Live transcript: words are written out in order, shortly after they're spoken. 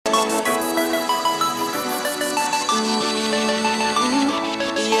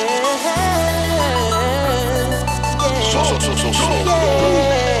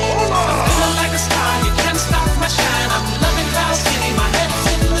I'm feeling like a star, you can't stop my shine. I'm loving Cloud City, my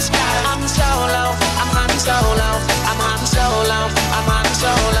head's in the sky. I'm solo, I'm hunting solo, I'm hunting solo, I'm hunting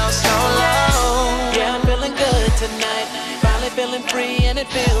solo, solo. Yeah, I'm feeling good tonight, finally feeling free and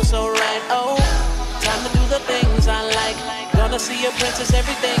it feels so right. Oh, time to do the things I like. Gonna see your princess,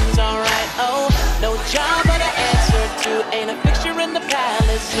 everything's alright. Oh, no job but an answer to. Ain't a fixture in the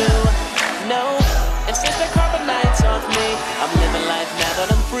palace zoo. No, and since the carbon lights off me, I'm living life now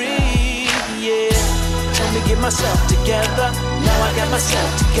that I'm free. Yeah, told me get myself together. Now I got myself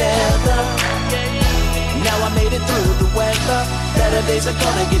together. Now I made it through the weather. Better days are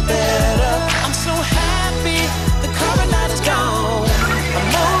gonna get better. I'm so happy the carbon light is gone. I'm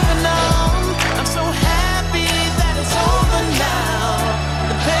moving on. I'm so happy that it's over now.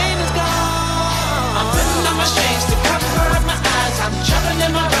 The pain is gone. I'm putting on my shades to cover up my eyes. I'm jumping in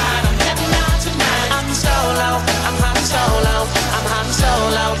my ride. I'm heading out tonight. I'm solo. I'm hunting solo. I'm hunting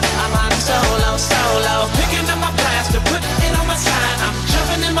solo. I'm hunting solo. Solo. Picking up my blaster, putting it on my side. I'm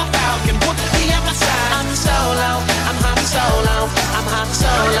jumping in my falcon, Wookie at my side. I'm solo. I'm hunting solo. I'm hunting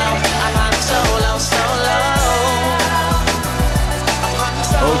solo. I'm hunting solo. Solo.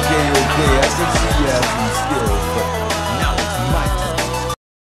 Okay, I can see you have some skills, but now it's my turn.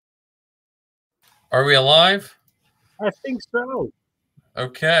 Are we alive? I think so.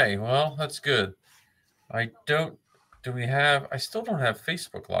 Okay, well, that's good. I still don't have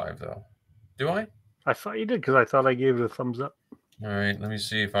Facebook Live, though. Do I? I thought you did because I thought I gave it a thumbs up. All right, let me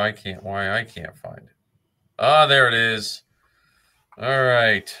see if why I can't find it. Ah, there it is. All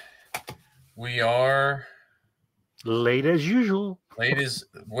right. We are late as usual.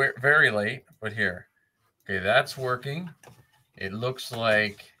 We're very late, but here. Okay, that's working. It looks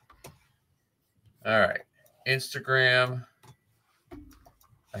like, all right, Instagram,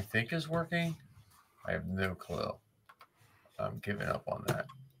 I think is working. I have no clue. I'm giving up on that.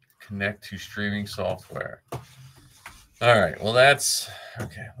 Connect to streaming software. All right, well, that's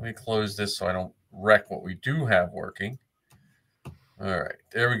okay. Let me close this so I don't wreck what we do have working. All right,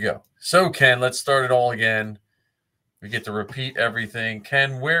 there we go. So, Ken, let's start it all again. We get to repeat everything.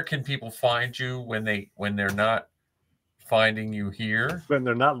 Ken, where can people find you when they're not finding you here? When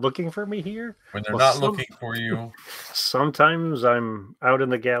they're not looking for me here? When they're not looking for you? Sometimes I'm out in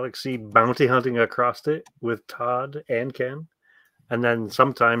the galaxy bounty hunting across it with Todd and Ken. And then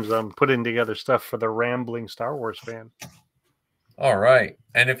sometimes I'm putting together stuff for the rambling Star Wars fan. All right.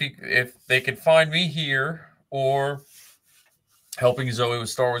 And if they can find me here or helping Zoe with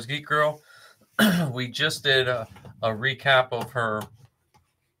Star Wars Geek Girl, we just did a recap of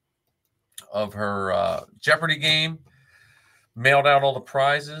her Jeopardy game. Mailed out all the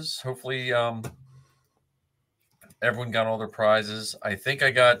prizes. Hopefully, everyone got all their prizes. I think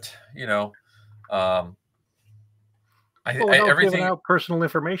I got, everything. Giving out personal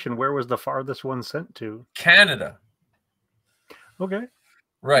information. Where was the farthest one sent to? Canada. Okay.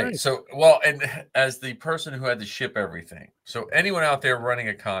 Right. Nice. So, well, and as the person who had to ship everything, so anyone out there running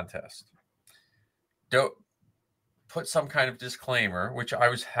a contest, don't put some kind of disclaimer, which I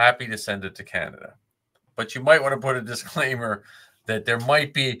was happy to send it to Canada. But you might want to put a disclaimer that there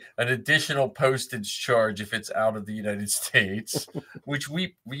might be an additional postage charge if it's out of the United States, which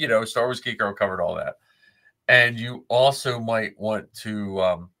we Star Wars Geek Girl covered all that. And you also might want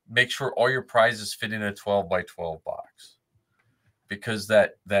to make sure all your prizes fit in a 12 by 12 box, because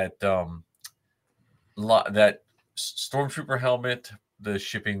that Stormtrooper helmet, the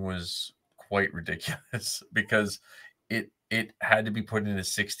shipping was quite ridiculous because it had to be put in a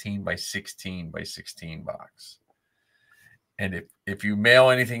 16 by 16 by 16 box. And if you mail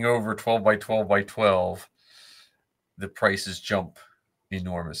anything over 12 by 12 by 12, the prices jump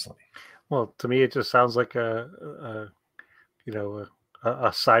enormously. Well, to me, it just sounds like a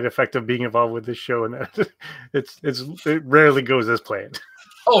side effect of being involved with this show, and that it rarely goes as planned.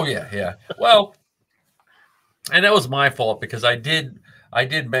 Oh yeah. Well, and that was my fault because I did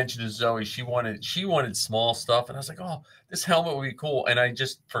mention to Zoe she wanted small stuff, and I was like, oh, this helmet would be cool, and I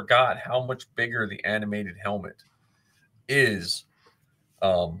just forgot how much bigger the animated helmet is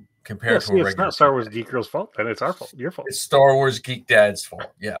compared to a regular. It's not Star Wars Geek Girl's fault, and it's our fault, your fault. It's Star Wars Geek Dad's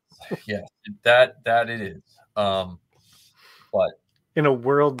fault. Yeah, that it is. But in a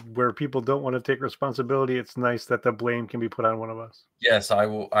world where people don't want to take responsibility, it's nice that the blame can be put on one of us. Yes, I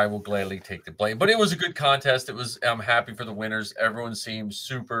will gladly take the blame. But it was a good contest. I'm happy for the winners. Everyone seemed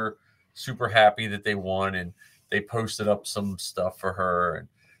super, super happy that they won, and they posted up some stuff for her. And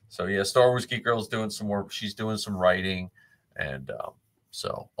so yeah, Star Wars Geek Girl's doing some work. She's doing some writing, and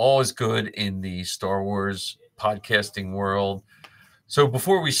so all is good in the Star Wars podcasting world. So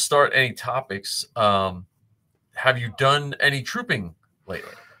before we start any topics, have you done any trooping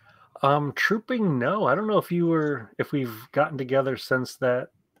lately? Trooping, no. I don't know if we've gotten together since that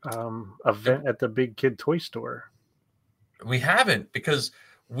event at the Big Kid Toy Store. We haven't, because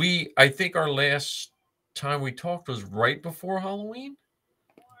I think our last time we talked was right before Halloween.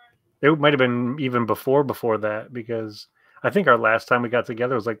 It might have been even before that, because I think our last time we got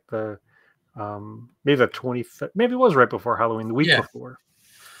together was like maybe the 20th, maybe it was right before Halloween, the week before.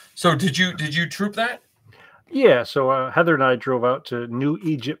 So did you troop that? Yeah, so Heather and I drove out to New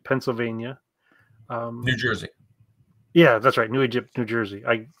Egypt, Pennsylvania. New Jersey. Yeah, that's right. New Egypt, New Jersey.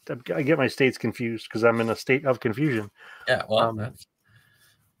 I get my states confused because I'm in a state of confusion. Yeah, well,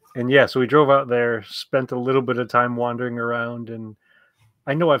 and yeah, so we drove out there, spent a little bit of time wandering around, and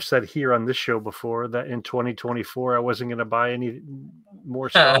I know I've said here on this show before that in 2024 I wasn't going to buy any more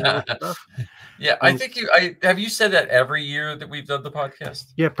Star Wars stuff. Yeah, I think have you said that every year that we've done the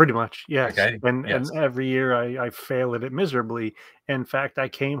podcast? Yeah, pretty much. Yes. Okay. And every year I fail at it miserably. In fact, I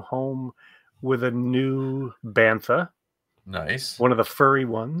came home with a new Bantha. Nice. One of the furry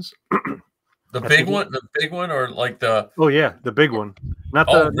ones. The big one, or like the... Oh yeah, the big one. Not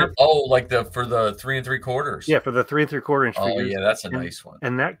like for the 3 3/4. Yeah, for the 3 3/4 inch figures. Oh yeah, that's a nice one.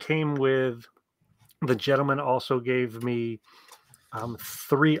 And that came with, the gentleman also gave me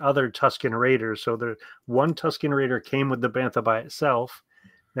 3 other Tusken Raiders. So the one Tusken Raider came with the Bantha by itself.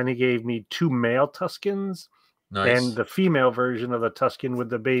 Then he gave me 2 male Tuskens. Nice. And the female version of the Tusken with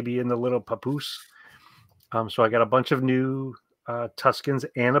the baby and the little papoose. So I got a bunch of new Tuskens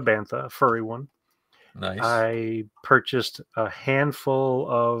and a Bantha, a furry one. Nice. I purchased a handful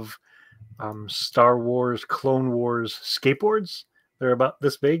of Star Wars, Clone Wars skateboards. They're about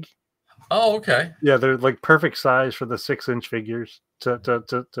this big. Oh, okay. Yeah, they're like perfect size for the 6-inch figures to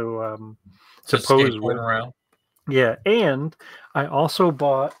pose with around. Yeah, and I also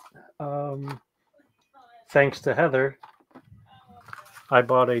bought, thanks to Heather, I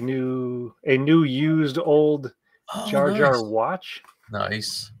bought a new used old Jar Jar watch.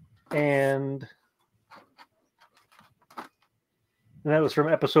 Nice. And that was from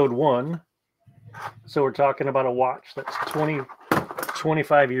episode 1. So we're talking about a watch that's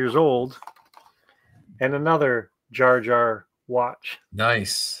 25 years old, and another Jar Jar watch.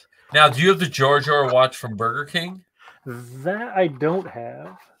 Nice. Now, do you have the Jar Jar watch from Burger King? That I don't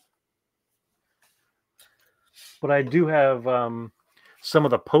have. But I do have some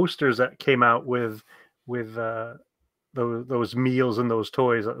of the posters that came out with those meals and those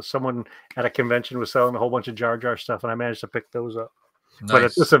toys. Someone at a convention was selling a whole bunch of Jar Jar stuff, and I managed to pick those up. Nice. But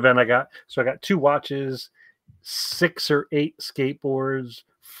at this event, I got 2 watches, 6 or 8 skateboards,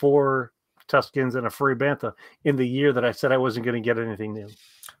 4 Tuskens, and a furry Bantha in the year that I said I wasn't going to get anything new.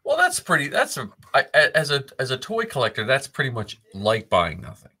 Well, as a toy collector, that's pretty much like buying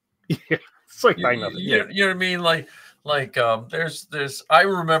nothing. Yeah, it's like buying nothing. You know what I mean? Like there's I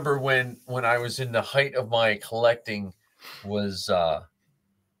remember when I was in the height of my collecting was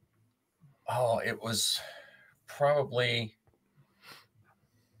it was probably,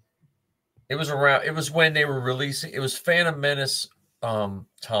 it was when they were releasing, it was Phantom Menace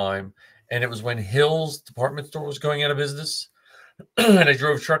time, and it was when Hill's department store was going out of business. And I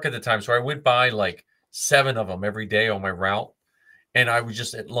drove truck at the time, so I would buy like 7 of them every day on my route. And I would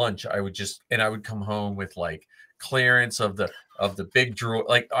just, at lunch, I would come home with like clearance of the big droid.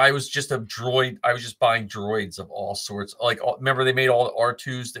 Like I was just a droid. I was just buying droids of all sorts. Like, remember they made all the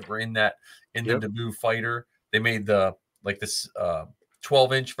R2s that were in the Naboo fighter. They made the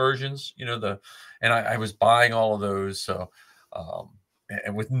 12-inch versions, and I was buying all of those. So,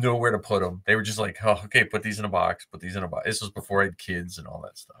 and with nowhere to put them, they were just like, oh, okay, put these in a box, This was before I had kids and all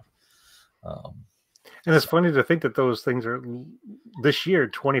that stuff. And it's funny to think that those things are this year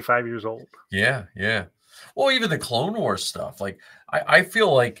 25 years old. Yeah, yeah. Well, even the Clone Wars stuff. Like, I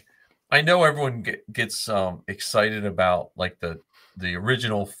feel like, I know everyone gets excited about like the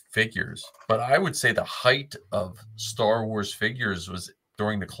original figures, but I would say the height of Star Wars figures was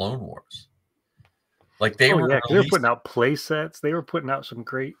during the Clone Wars. Like they were putting out play sets. They were putting out some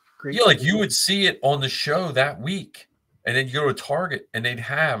great. Yeah, like you would see it on the show that week, and then you go to Target and they'd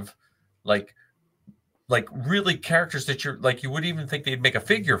have like really characters that you wouldn't even think they'd make a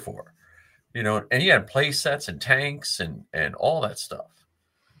figure for, and you had play sets and tanks and all that stuff.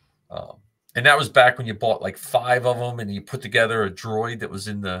 And that was back when you bought like 5 of them and you put together a droid that was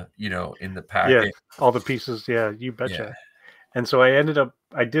in the packet. Yeah, all the pieces. Yeah, you betcha. Yeah. And so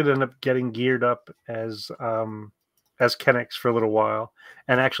I did end up getting geared up as Kennex for a little while.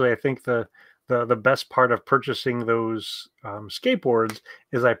 And actually, I think the best part of purchasing those skateboards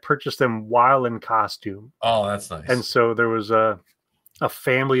is I purchased them while in costume. Oh, that's nice. And so there was a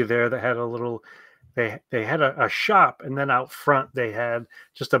family there that had a little they had a shop, and then out front they had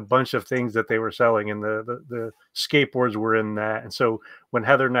just a bunch of things that they were selling, and the skateboards were in that. And so when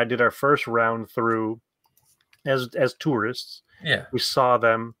Heather and I did our first round through as tourists, Yeah. we saw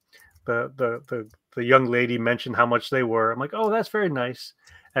them. The young lady mentioned how much they were. I'm like, oh, that's very nice,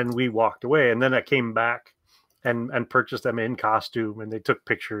 and we walked away. And then I came back and purchased them in costume, and they took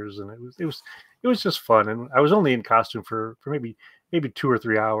pictures, and it was just fun. And I was only in costume for maybe 2 or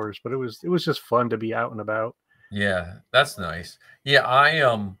 3 hours, but it was just fun to be out and about. Yeah, that's nice. Yeah,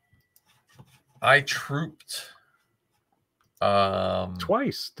 I trooped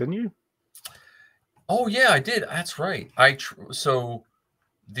Twice, didn't you? Oh yeah, I did. That's right. So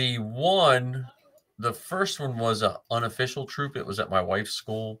the first one was an unofficial troop. It was at my wife's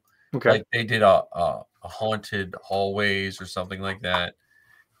school. Okay. Like they did a haunted hallways or something like that.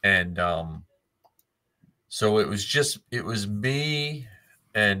 And so it was me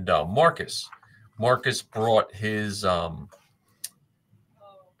and Marcus. Marcus brought his Gonk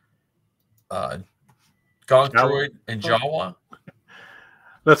Droid and Jawa.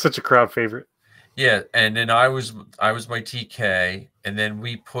 That's such a crowd favorite. Yeah, and then I was my TK, and then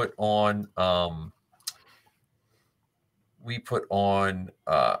we put on we brought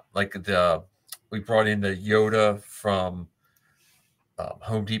in the Yoda from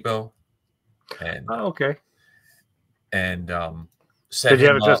Home Depot, and okay. And did you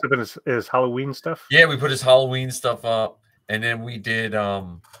have it dressed up in his Halloween stuff? Yeah, we put his Halloween stuff up, and then we did.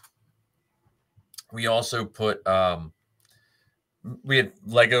 We also put. We had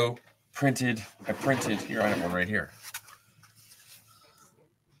Lego printed. I printed here. I have one right here.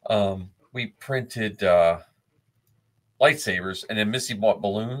 We printed lightsabers, and then Missy bought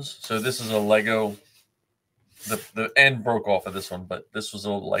balloons. So this is a Lego. The end broke off of this one, but this was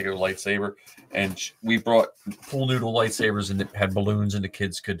a Lego lightsaber, and we brought pool noodle lightsabers, and it had balloons, and the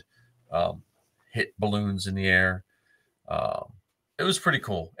kids could hit balloons in the air. It was pretty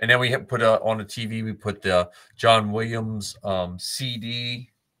cool. And then we had put on the TV. We put the John Williams CD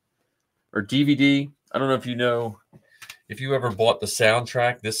or DVD. I don't know if you know, if you ever bought the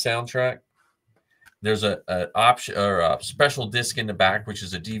soundtrack. This soundtrack, there's a option or a special disc in the back, which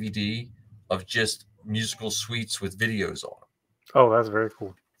is a DVD of just musical suites with videos on them. Oh, that's very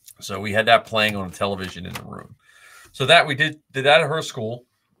cool. So we had that playing on a television in the room. So that we did that at her school,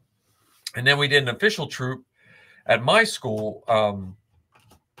 and then we did an official troop at my school.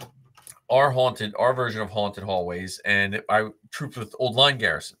 Our version of haunted hallways, and I trooped with Old Line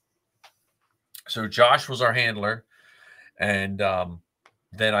Garrison. So Josh was our handler, and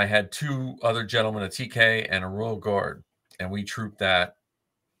then I had two other gentlemen, a TK and a Royal Guard, and we trooped that,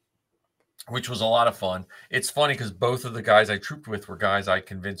 which was a lot of fun. It's funny because both of the guys I trooped with were guys I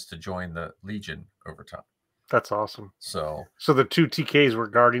convinced to join the Legion over time. That's awesome. So the two TKs were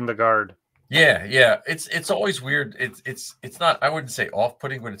guarding the guard. Yeah. It's always weird. It's not, I wouldn't say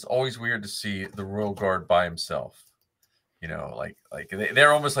off-putting, but it's always weird to see the Royal Guard by himself. You know, like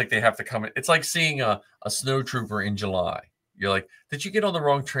they're almost like they have to come in. It's like seeing a snow trooper in July. You're like, did you get on the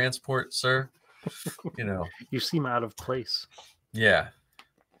wrong transport, sir? You know, you seem out of place. Yeah.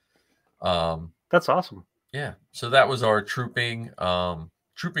 That's awesome. Yeah. So that was our trooping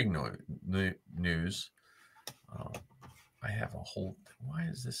news. I have a whole. Why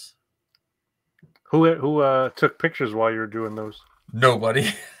is this? Who took pictures while you were doing those?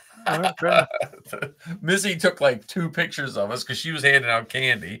 Nobody. Missy took like 2 pictures of us because she was handing out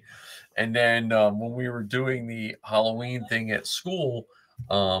candy, and then when we were doing the Halloween thing at school,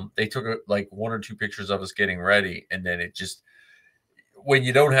 they took like 1 or 2 pictures of us getting ready, and then it just. When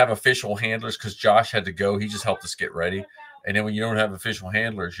you don't have official handlers, because Josh had to go, he just helped us get ready. And then when you don't have official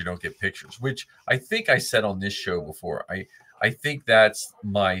handlers, you don't get pictures, which I think I said on this show before. I think that's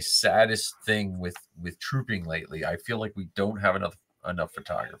my saddest thing with trooping lately. I feel like we don't have enough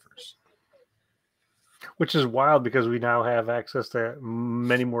photographers. Which is wild because we now have access to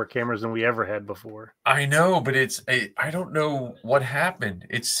many more cameras than we ever had before. I know, but I don't know what happened.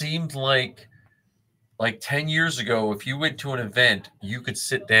 It seemed like 10 years ago, if you went to an event, you could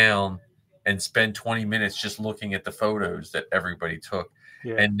sit down and spend 20 minutes just looking at the photos that everybody took.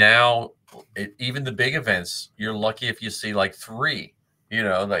 Yeah. And now, even the big events, you're lucky if you see like 3. You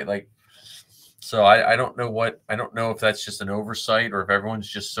know, like. So I don't know I don't know if that's just an oversight or if everyone's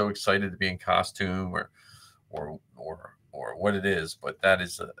just so excited to be in costume or what it is. But that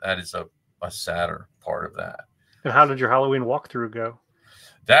is a sadder part of that. And how did your Halloween walkthrough go?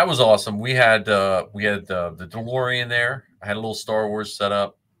 That was awesome. We had the DeLorean there. I had a little Star Wars set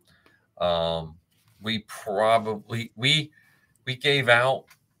up. We gave out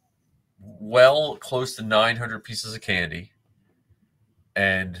close to 900 pieces of candy.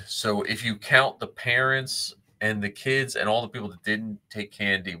 And so if you count the parents and the kids and all the people that didn't take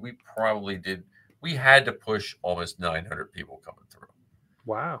candy, we probably did. We had to push almost 900 people coming through.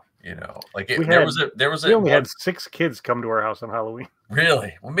 Wow. You know, like We only had 6 kids come to our house on Halloween.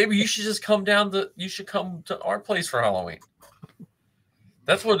 Really? Well, maybe you should just come down you should come to our place for Halloween.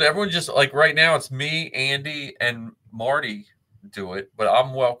 That's what everyone just like right now. It's me, Andy, and Marty do it, but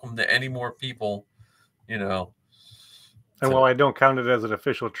I'm welcome to any more people, you know. And while I don't count it as an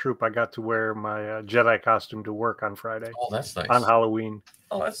official troop, I got to wear my Jedi costume to work on Friday. Oh, that's nice. On Halloween.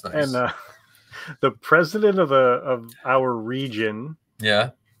 Oh, that's nice. And the president of our region, yeah,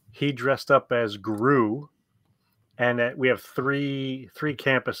 he dressed up as Gru, and we have three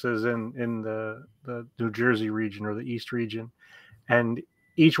campuses in the New Jersey region or the East region, and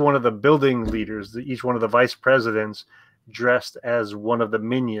each one of the building leaders, each one of the vice presidents, dressed as one of the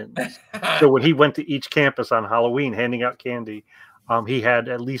minions. So when he went to each campus on Halloween handing out candy, he had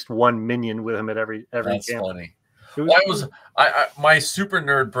at least one minion with him at every That's campus. Funny. My super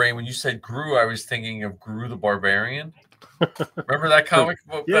nerd brain, when you said Gru, I was thinking of Gru the Barbarian. Remember that comic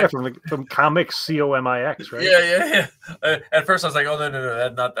book? Yeah, from comics COMIX, right? Yeah. At first I was like, oh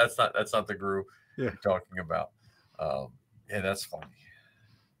no, that's not the Gru you're talking about. Yeah, that's funny.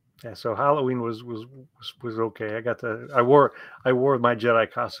 Yeah, so Halloween was okay. I wore my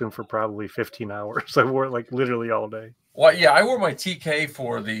Jedi costume for probably 15 hours. I wore it like literally all day. Well, yeah, I wore my TK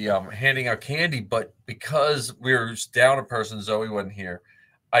for the handing out candy, but because we were down a person, Zoe wasn't here,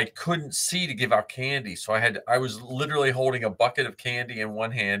 I couldn't see to give out candy. So I was literally holding a bucket of candy in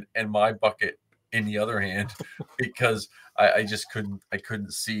one hand and my bucket in the other hand because I just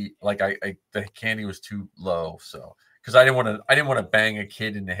couldn't see. Like the candy was too low. So because I didn't want to bang a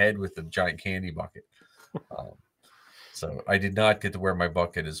kid in the head with a giant candy bucket. So I did not get to wear my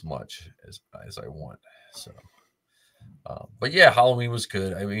bucket as much as I want. So. But yeah, Halloween was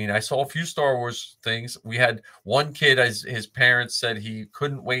good. I mean, I saw a few Star Wars things. We had one kid, as his parents said, he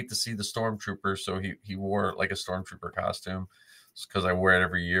couldn't wait to see the Stormtrooper, so he wore like a Stormtrooper costume because I wear it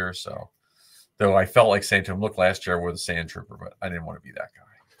every year. So, though I felt like saying to him, "Look, last year I wore the Sand Trooper, but I didn't want to be that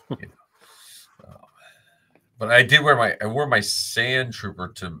guy." You know? But I wore my Sand Trooper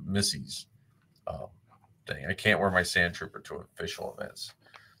to Missy's thing. I can't wear my Sand Trooper to official events,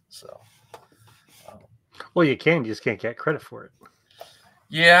 so. Well, you just can't get credit for it.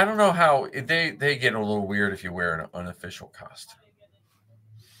 Yeah, I don't know how they get a little weird if you wear an unofficial costume.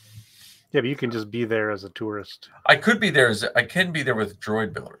 Yeah, but you can just be there as a tourist. I can be there with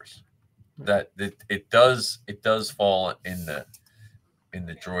droid builders. That it does fall in the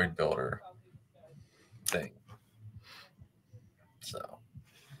droid builder thing. So,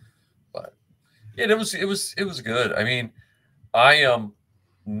 but yeah, it was good. I mean,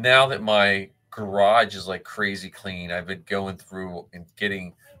 now that my garage is like crazy clean, I've been going through and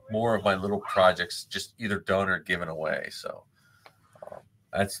getting more of my little projects just either done or given away. So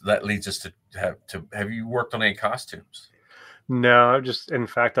that leads us to have you worked on any costumes? No, in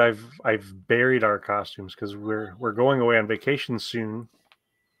fact I've buried our costumes because we're going away on vacation soon,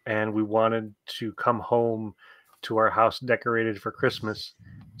 and we wanted to come home to our house decorated for Christmas.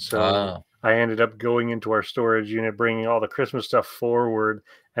 So I ended up going into our storage unit, bringing all the Christmas stuff forward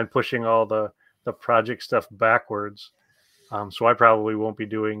and pushing all the project stuff backwards. So I probably won't be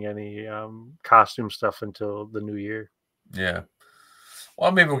doing any costume stuff until the new year. Yeah.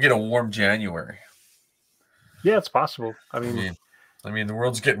 Well, maybe we'll get a warm January. Yeah, it's possible. I mean, the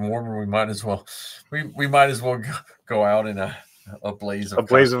world's getting warmer. We might as well go out in a blaze of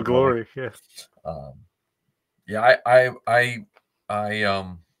glory. Yeah. Yeah. I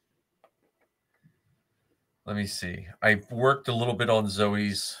let me see. I worked a little bit on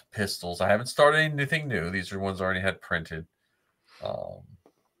Zoe's pistols. I haven't started anything new. These are ones I already had printed.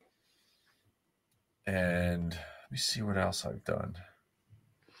 And let me see what else I've done.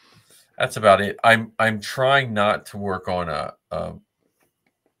 That's about it. I'm trying not to work on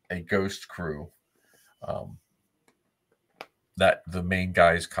a ghost crew. That the main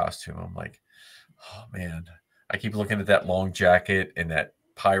guy's costume. I'm like, oh man. I keep looking at that long jacket and that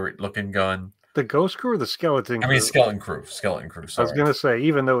pirate looking gun. The ghost crew or the skeleton crew? I mean, skeleton crew. Sorry. I was going to say,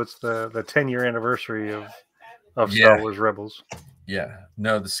 even though it's the 10-year anniversary of Star Wars Rebels. Yeah.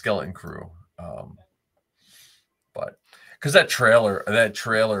 No, the skeleton crew. But because that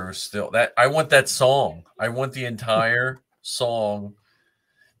trailer is still that. I want that song. I want the entire song.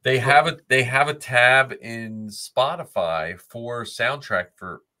 They have a tab in Spotify for soundtrack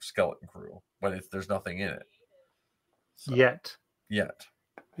for Skeleton Crew, but there's nothing in it. So, Yet. Yeah.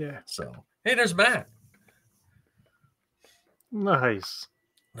 So. Hey, there's Matt. Nice.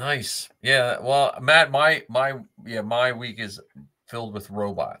 Yeah. Well, Matt, my week is filled with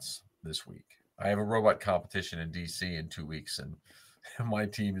robots this week. I have a robot competition in DC in 2 weeks, and my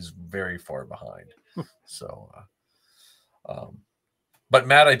team is very far behind. So, but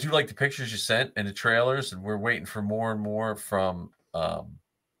Matt, I do like the pictures you sent and the trailers, and we're waiting for more and more from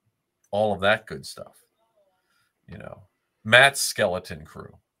all of that good stuff. You know, Matt's skeleton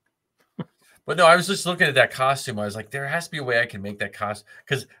crew. But no, I was just looking at that costume. I was like, there has to be a way I can make that costume,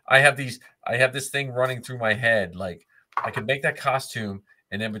 because I have this thing running through my head. Like, I could make that costume,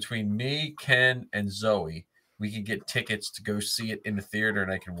 and then between me, Ken, and Zoe, we can get tickets to go see it in the theater,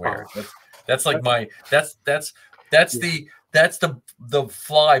 and I can wear it. That's like my that's the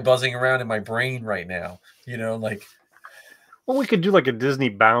fly buzzing around in my brain right now. You know, like, well, we could do like a Disney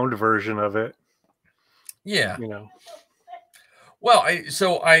bound version of it. Yeah. You know. Well,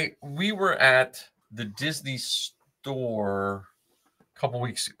 we were at the Disney store a couple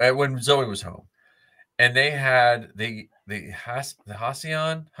weeks when Zoe was home, and they had the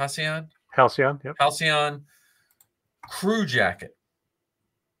Halcyon crew jacket,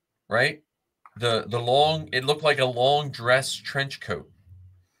 right? The long, it looked like a long dress trench coat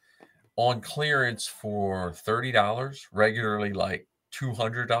on clearance for $30, regularly like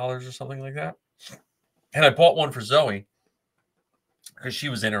 $200 or something like that. And I bought one for Zoe because she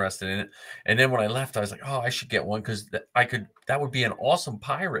was interested in it. And then when I left, I was like, oh, I should get one because that would be an awesome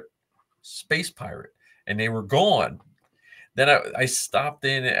space pirate. And they were gone. Then I stopped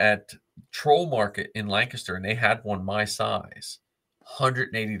in at Troll Market in Lancaster, and they had one my size,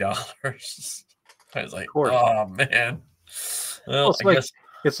 $180. I was like, oh man. Well,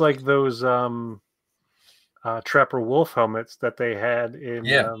 it's like those Trapper Wolf helmets that they had in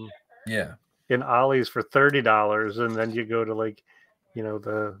in Ollie's for $30, and then you go to like, you know,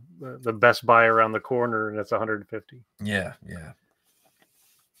 the Best Buy around the corner, and it's $150. Yeah.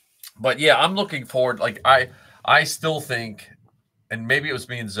 But yeah, I'm looking forward. Like I still think, and maybe it was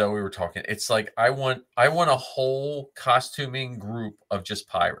me and Zoe were talking. It's like I want a whole costuming group of just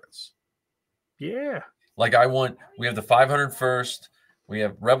pirates. Yeah. Like we have the 501st, we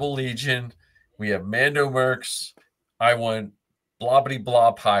have Rebel Legion, we have Mando Mercs. I want blobbity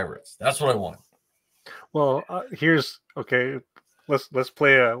blah pirates. That's what I want. Well, let's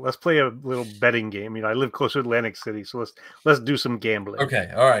play a little betting game. You know, I live close to Atlantic City, so let's do some gambling.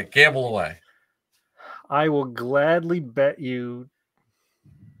 Okay, all right, gamble away. I will gladly bet you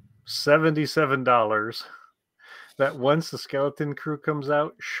 $77 that once the Skeleton Crew comes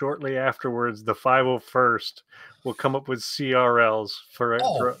out, shortly afterwards, the 501st will come up with CRLs for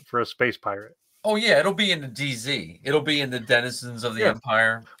a space pirate. Oh yeah, it'll be in the DZ. It'll be in the Denizens of the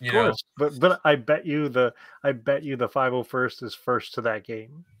Empire. You know, but I bet you the 501st is first to that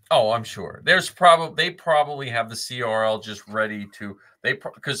game. Oh, I'm sure. They probably have the CRL just ready to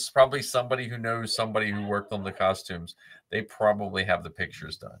because probably somebody who knows somebody who worked on the costumes. They probably have the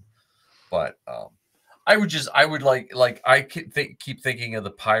pictures done. But I keep thinking of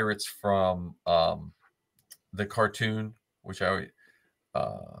the pirates from the cartoon, which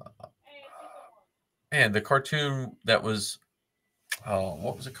and the cartoon that was,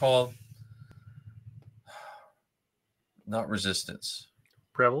 what was it called? Not Resistance.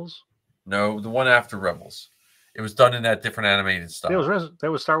 Rebels? No, the one after Rebels. It was done in that different animated style. That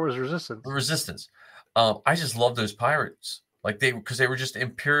was Star Wars Resistance. Resistance. I just love those pirates. Like because they were just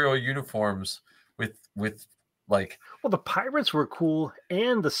Imperial uniforms with like. Well, the pirates were cool,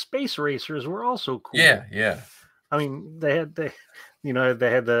 and the space racers were also cool. Yeah. I mean, they had the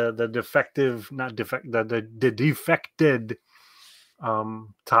defected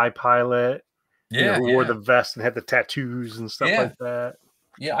TIE pilot. Who wore the vest and had the tattoos and stuff like that.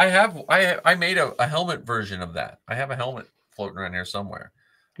 Yeah, I made a helmet version of that. I have a helmet floating around here somewhere.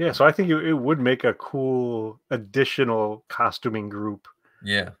 Yeah, so I think it would make a cool additional costuming group.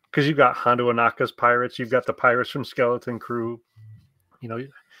 Yeah. Because you've got Hondo Anaka's pirates, you've got the pirates from Skeleton Crew. You know,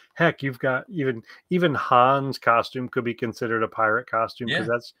 heck, you've got even Han's costume could be considered a pirate costume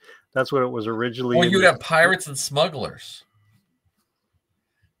because that's what it was originally. Well, you'd have pirates and smugglers.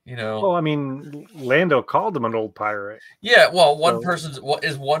 You know. Well, I mean, Lando called him an old pirate. Yeah, well, one person's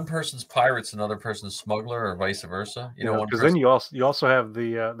pirates, another person's smuggler, or vice versa. You know, because then you also have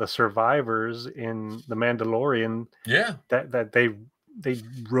the survivors in the Mandalorian. Yeah, that they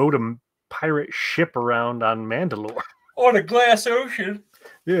rode a pirate ship around on Mandalore on a glass ocean.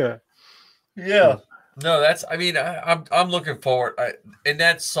 Yeah. No, that's. I mean, I'm looking forward. In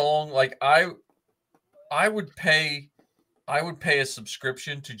that song, like I would pay a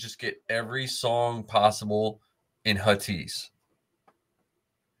subscription to just get every song possible in Huttese.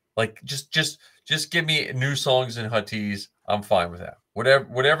 Like just give me new songs in Huttese. I'm fine with that.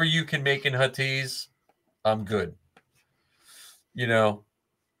 Whatever you can make in Huttese, I'm good. You know,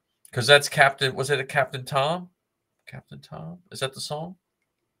 because that's Captain. Was it a Captain Tom? Captain Tom? Is that the song?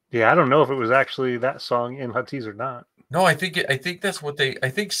 Yeah, I don't know if it was actually that song in Huttese or not. No, I think that's what they. I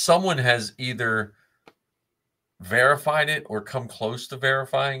think someone has either verified it or come close to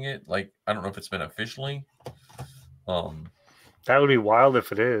verifying it. Like, I don't know if it's been officially. That would be wild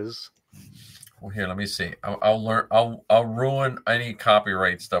if it is. Well, here, let me see. I'll learn. I'll ruin any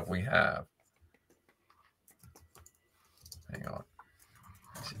copyright stuff we have. Hang on.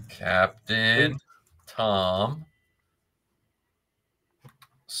 Captain Tom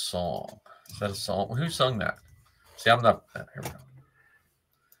song. Is that a song? Who sung that? See, I'm not. Here we go.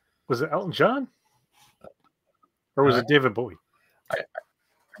 Was it Elton John? Or was it David Bowie?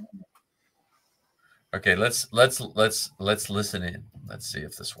 Okay, let's listen in. Let's see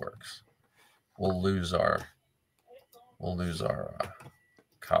if this works. We'll lose our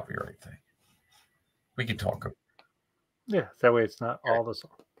copyright thing. We can talk. Yeah, that way it's not all the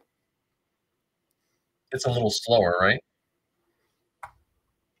song. It's a little slower, right?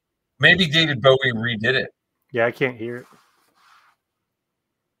 Maybe David Bowie redid it. Yeah, I can't hear it.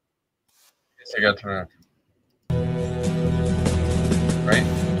 I got to turn it on. Right?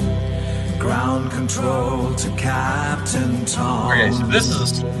 Ground control to Captain Tom. Okay, so this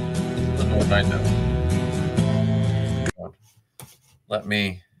is the one I know. Let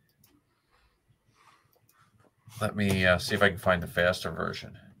me see if I can find the faster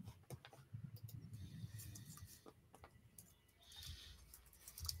version.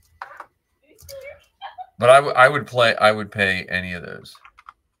 But I would pay any of those.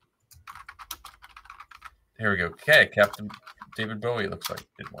 Here we go. Okay, Captain David Bowie looks like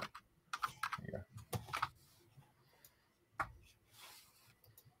did one. Yeah.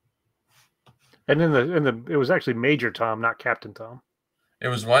 And then it was actually Major Tom, not Captain Tom. It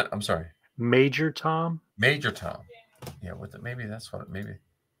was what? I'm sorry. Major Tom. Major Tom. Yeah. Maybe that's what. Maybe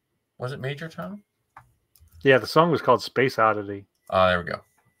was it Major Tom? Yeah, the song was called Space Oddity. Oh, there we go.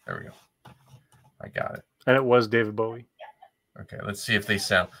 There we go. I got it. And it was David Bowie. Okay, let's see if they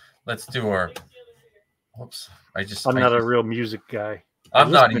sound. Let's do our. Whoops! I'm not a real music guy.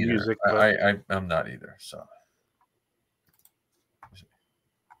 I'm not either. Music, I'm not either. So.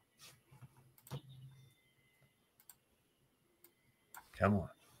 Come on.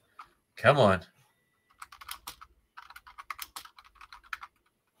 Come on.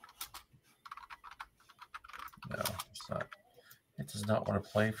 No, it's not. It does not want to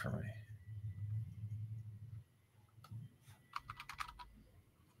play for me.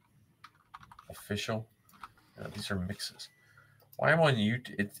 Official. No, these are mixes. Why am I on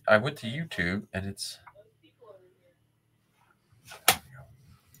YouTube? I went to YouTube and it's.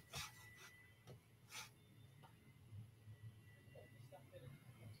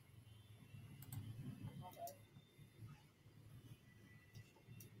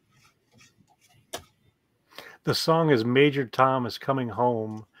 The song is Major Tom is Coming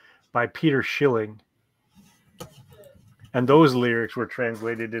Home by Peter Schilling. And those lyrics were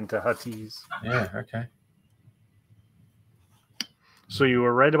translated into Huttese. Yeah, okay. So you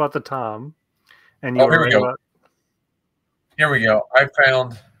were right about the Tom. And you were right about... Here we go.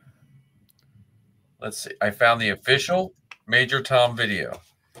 Let's see. I found the official Major Tom video.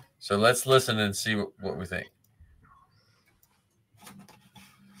 So let's listen and see what we think.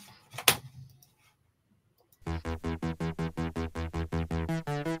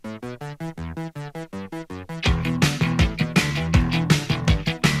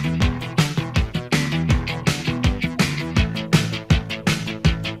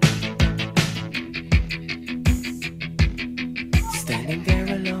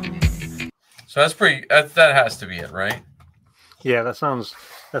 So that's pretty. That has to be it, right? Yeah, that sounds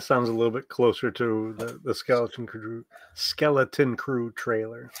a little bit closer to the Skeleton Crew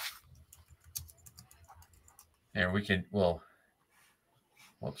trailer. Here we can. Well,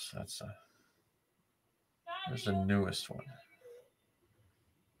 whoops. Here's the newest one.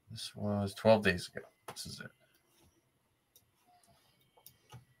 This was 12 days ago. This is it.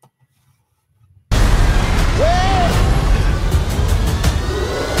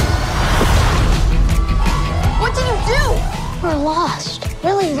 What did you do? We're lost.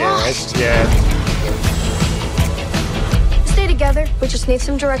 Really lost. Yeah. Stay together. We just need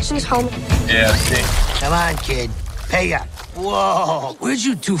some directions home. Yeah, see. Come on, kid. Pay up. Whoa. Where'd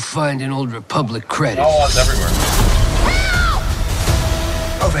you two find an old Republic credit? Oh, it's everywhere.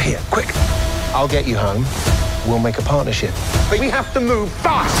 Help! Over here, quick. I'll get you home. We'll make a partnership. But we have to move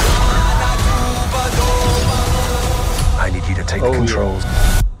fast. I need you to take the controls.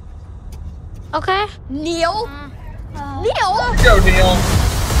 Okay. Neil? Neil? Go, Neil.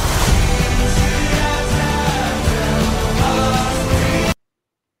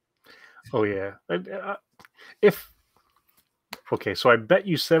 Oh yeah. If okay, so I bet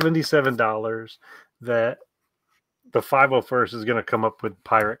you $77 that the 501st is going to come up with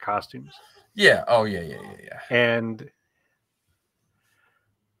pirate costumes. Yeah. Oh yeah. And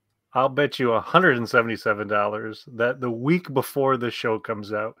I'll bet you $177 that the week before the show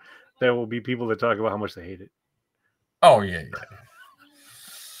comes out, there will be people that talk about how much they hate it. Oh yeah.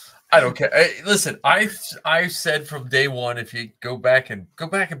 I don't care. Listen, I said from day one, if you go back and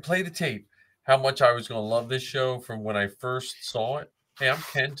play the tape, how much I was going to love this show from when I first saw it. Hey, I'm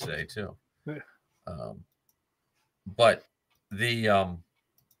Ken today too. Yeah. But the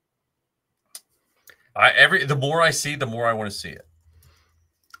the more I see, the more I want to see it.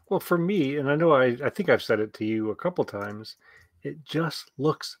 Well, for me, and I know I think I've said it to you a couple times, it just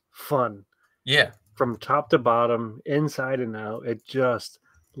looks fun. Yeah. From top to bottom, inside and out, it just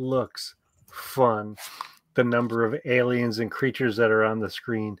looks fun. The number of aliens and creatures that are on the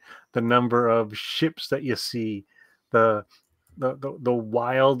screen, the number of ships that you see, the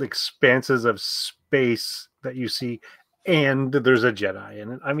wild expanses of space that you see, and there's a Jedi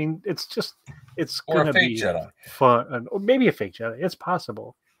in it. I mean, it's going to be Jedi. Fun, or maybe a fake Jedi. It's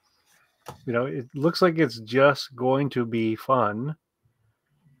possible. You know, it looks like it's just going to be fun.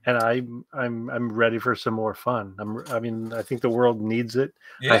 And I'm ready for some more fun. I think the world needs it.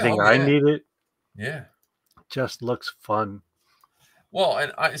 Yeah, I think I need it. Yeah, just looks fun. Well,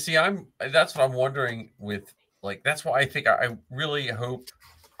 and that's what I'm wondering with, like, that's why I really hope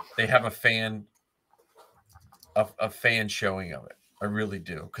they have a fan showing of it. I really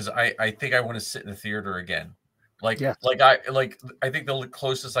do, because I think I want to sit in the theater again. I think the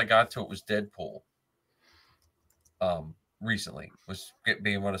closest I got to it was Deadpool. Recently was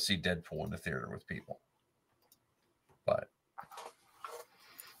being able to see Deadpool in the theater with people. But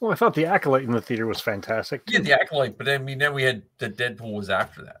I thought the Acolyte in the theater was fantastic too. Yeah, the Acolyte, but I mean, then we had the Deadpool was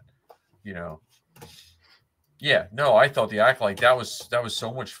after that, you know. Yeah, no, I thought the Acolyte that was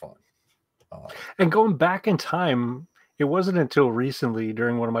so much fun. And going back in time, it wasn't until recently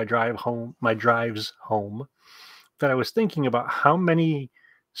during one of my drives home, that I was thinking about how many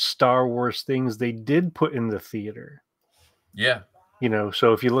Star Wars things they did put in the theater. Yeah. You know,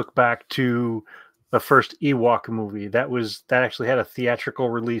 so if you look back to the first Ewok movie, that actually had a theatrical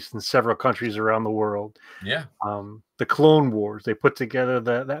release in several countries around the world. Yeah. The Clone Wars, they put together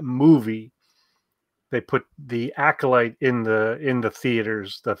that movie. They put the Acolyte in the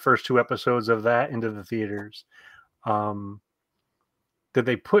theaters, the first 2 episodes of that into the theaters. Did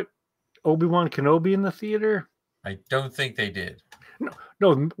they put Obi-Wan Kenobi in the theater? I don't think they did.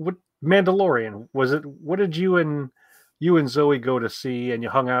 No. What Mandalorian was it? What did you and Zoe go to see, and you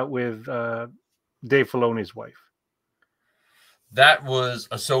hung out with Dave Filoni's wife? That was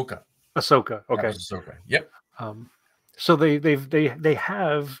Ahsoka. Okay. That was Ahsoka. Yep. So they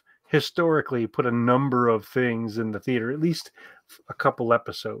have historically put a number of things in the theater, at least a couple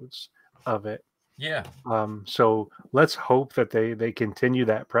episodes of it. Yeah. So let's hope that they continue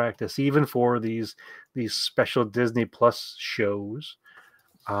that practice, even for these special Disney Plus shows,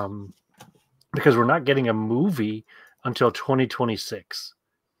 because we're not getting a movie until 2026.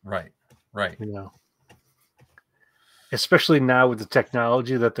 Right. You know, especially now with the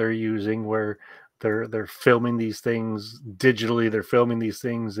technology that they're using, where they're filming these things digitally, they're filming these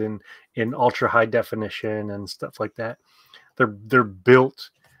things in ultra high definition and stuff like that. They're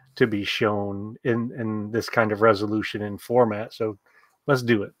built to be shown in this kind of resolution and format. So let's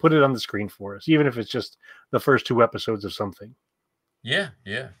do it. Put it on the screen for us, even if it's just the first 2 episodes of something. Yeah.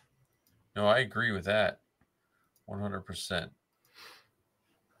 No, I agree with that. 100%.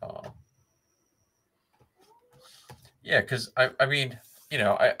 Yeah, because I mean, you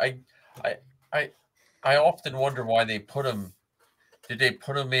know, I often wonder why they put them. Did they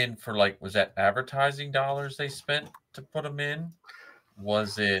put them in for, like, was that advertising dollars they spent to put them in?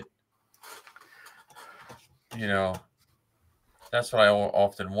 Was it, you know, that's what I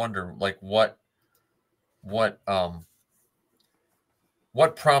often wonder, like what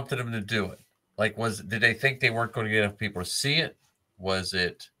prompted them to do it? Like, did they think they weren't going to get enough people to see it? Was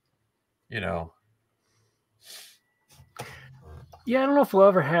it, you know? Yeah, I don't know if we'll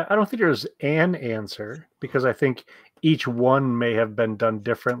ever have. I don't think there's an answer, because I think each one may have been done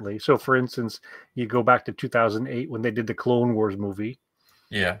differently. So, for instance, you go back to 2008 when they did the Clone Wars movie.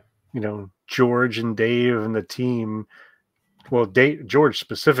 Yeah. You know, George and Dave and the team. Well, George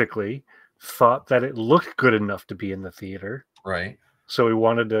specifically thought that it looked good enough to be in the theater. Right. So he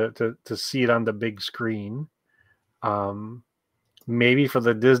wanted to see it on the big screen. Maybe for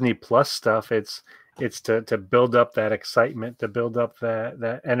the Disney Plus stuff, it's to build up that excitement, to build up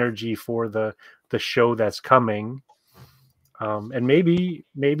that energy for the show that's coming. And maybe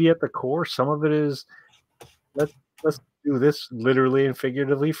at the core, some of it is let's do this literally and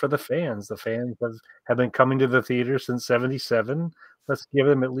figuratively for the fans. The fans have been coming to the theater since '77. Let's give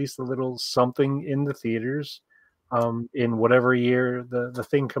them at least a little something in the theaters in whatever year the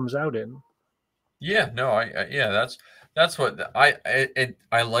thing comes out in. Yeah, no, that's what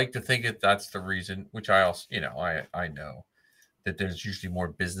I like to think that's the reason, which I also, I know that there's usually more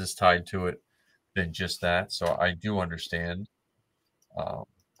business tied to it than just that. So I do understand. But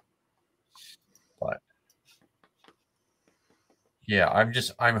yeah,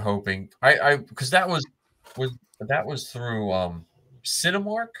 I'm hoping because that was through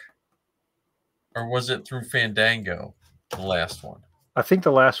Cinemark, or was it through Fandango, the last one? I think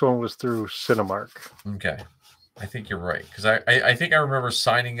the last one was through Cinemark. Okay. I think you're right, because I think I remember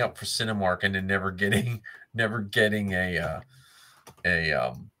signing up for Cinemark and then never getting a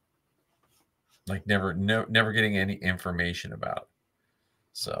never getting any information about it.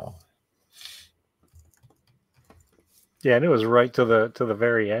 So yeah, and it was right to the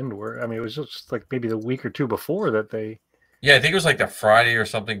very end where it was just like maybe the week or two before that they. Yeah, I think it was like the Friday or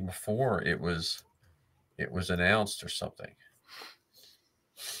something before it was announced or something.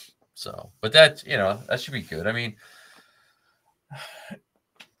 So, but that should be good.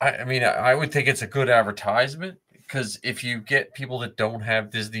 I would think it's a good advertisement, because if you get people that don't have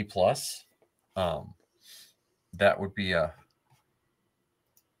Disney Plus, that would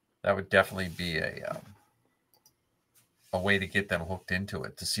definitely be a way to get them hooked into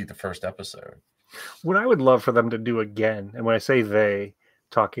it, to see the first episode. What I would love for them to do again, and when I say they,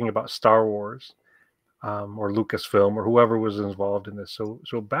 talking about Star Wars, or Lucasfilm, or whoever was involved in this.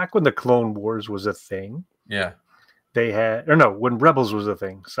 So back when the Clone Wars was a thing, yeah, they had, or no, when Rebels was a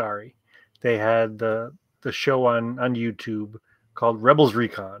thing. Sorry, they had the show on YouTube called Rebels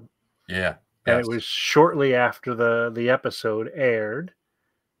Recon. Yeah, and it was shortly after the episode aired.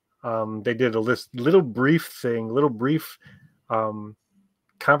 They did a little brief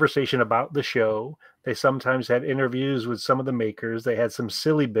conversation about the show. They sometimes had interviews with some of the makers. They had some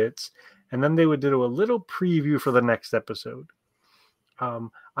silly bits. And then they would do a little preview for the next episode.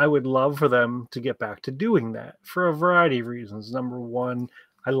 I would love for them to get back to doing that for a variety of reasons. Number one,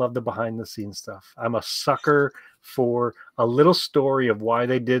 I love the behind the scenes stuff. I'm a sucker for a little story of why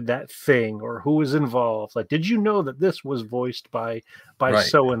they did that thing or who was involved. Like, did you know that this was voiced by Right.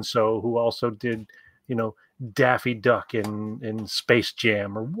 so-and-so who also did, Daffy Duck in Space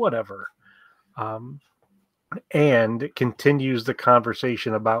Jam or whatever. And it continues the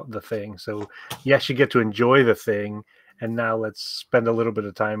conversation about the thing. So yes, you get to enjoy the thing, and now let's spend a little bit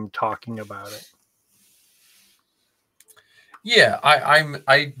of time talking about it. Yeah,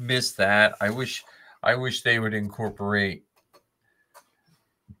 I miss that. I wish they would incorporate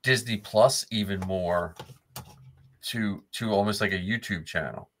Disney Plus even more to almost like a YouTube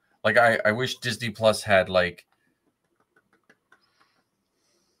channel. Like I wish Disney Plus had like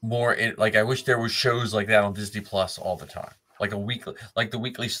more I wish there was shows like that on Disney Plus all the time. Like a weekly, like the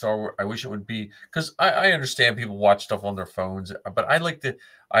weekly Star Wars. I wish it would be, because I understand people watch stuff on their phones, but I like to.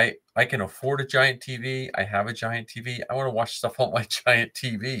 I can afford a giant TV. I have a giant TV. I want to watch stuff on my giant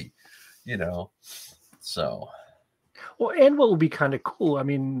TV, So, well, and what would be kind of cool.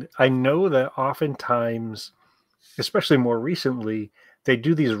 I know that oftentimes, especially more recently, they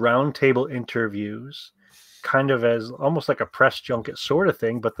do these roundtable interviews, kind of as almost like a press junket sort of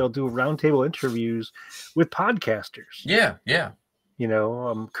thing, but they'll do roundtable interviews with podcasters. Yeah.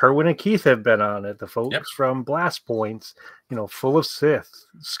 Kerwin and Keith have been on it. The folks from Blast Points, Full of Sith,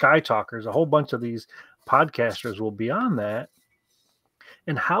 Sky Talkers, a whole bunch of these podcasters will be on that.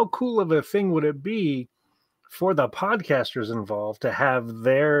 And how cool of a thing would it be for the podcasters involved to have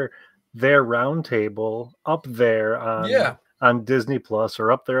their roundtable up there on Disney Plus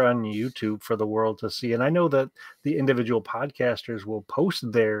or up there on YouTube for the world to see? And I know that the individual podcasters will post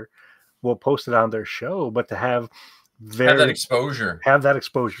it on their show, but to have that exposure.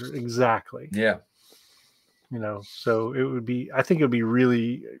 Exactly. Yeah. So I think it would be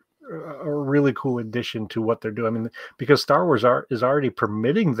really a really cool addition to what they're doing. Because Star Wars is already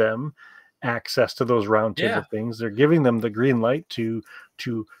permitting them access to those roundtable things. They're giving them the green light to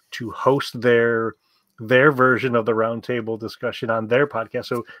host their version of the roundtable discussion on their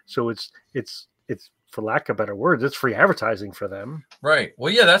podcast. So it's for lack of better words, it's free advertising for them. Right.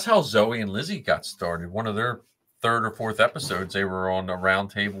 Well, yeah, that's how Zoe and Lizzie got started. One of their third or fourth episodes, they were on a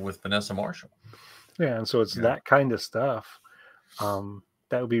roundtable with Vanessa Marshall. Yeah, and so it's that kind of stuff.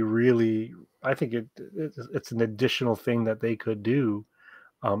 That would be really, I think it's an additional thing that they could do.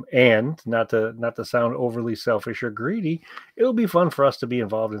 And not to sound overly selfish or greedy, it'll be fun for us to be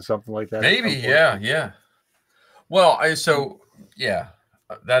involved in something like that. Maybe, yeah. Well, yeah,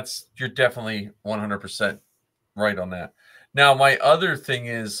 you're definitely 100% right on that. Now, my other thing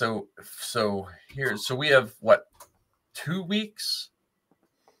is so we have what 2 weeks,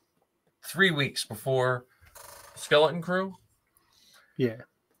 3 weeks before Skeleton Crew. Yeah.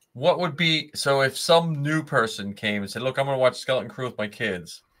 What would be so if some new person came and said, "Look, I'm going to watch Skeleton Crew with my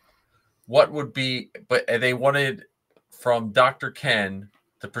kids." What would be? But they wanted from Dr. Ken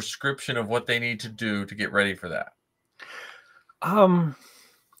the prescription of what they need to do to get ready for that. I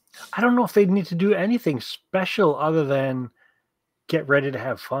don't know if they need to do anything special other than get ready to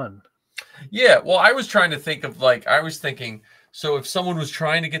have fun. Yeah, well, I was trying to think of thinking, so if someone was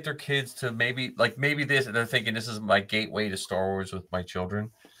trying to get their kids to maybe they're thinking this is my gateway to Star Wars with my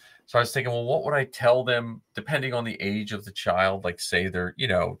children. So I was thinking, well, what would I tell them depending on the age of the child? Like say they're,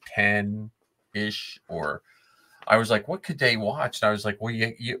 10-ish, or I was like, what could they watch? And I was like, well,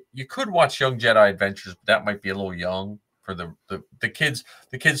 you could watch Young Jedi Adventures, but that might be a little young for the kids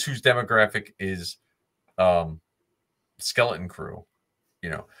whose demographic is Skeleton Crew,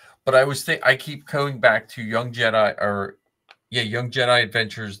 But I keep going back to Young Jedi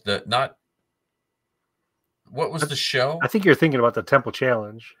Adventures. What was the show? I think you're thinking about the Temple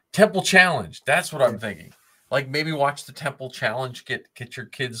Challenge. Temple Challenge. That's what I'm thinking. Like maybe watch the Temple Challenge. Get your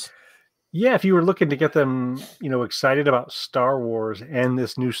kids. Yeah, if you were looking to get them, excited about Star Wars and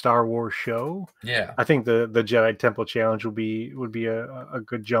this new Star Wars show, yeah, I think the Jedi Temple Challenge would be a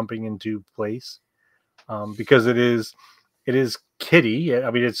good jumping into place, because it is kiddie.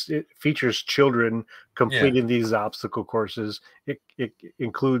 I mean, it features children completing these obstacle courses. It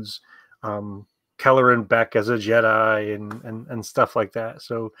includes Keller and Beck as a Jedi and stuff like that.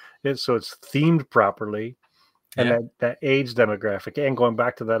 So it's themed properly. And that age demographic, and going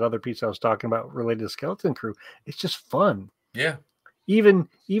back to that other piece I was talking about related to Skeleton Crew, it's just fun. Yeah. Even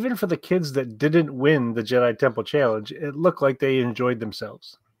for the kids that didn't win the Jedi Temple Challenge, it looked like they enjoyed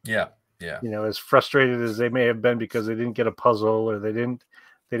themselves. Yeah. Yeah. As frustrated as they may have been because they didn't get a puzzle or they didn't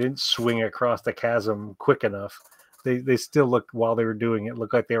swing across the chasm quick enough, they still looked, while they were doing it,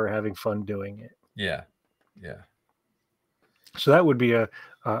 looked like they were having fun doing it. Yeah. Yeah. So that would be a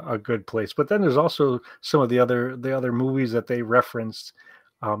good place. But then there's also some of the other movies that they referenced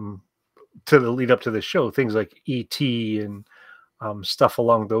to the lead up to the show, things like E.T. and stuff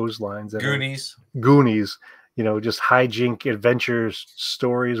along those lines. Goonies, just hijink adventures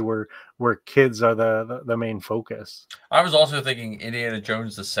stories where kids are the main focus. I was also thinking Indiana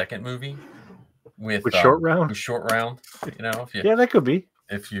Jones, the second movie with Short Round. With Short Round, yeah, that could be.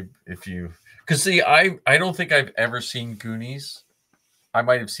 If you because see, I don't think I've ever seen Goonies. I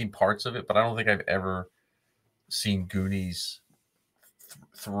might have seen parts of it, but I don't think I've ever seen Goonies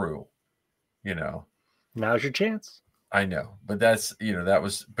through. Now's your chance. I know, but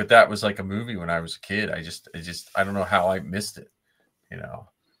that was like a movie when I was a kid. I don't know how I missed it,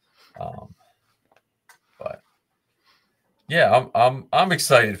 but yeah, I'm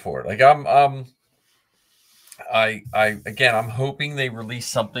excited for it. Like I'm hoping they release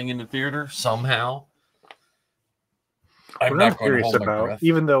something in the theater somehow. I'm not going to hold my breath.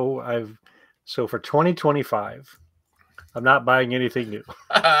 Even though for 2025, I'm not buying anything new.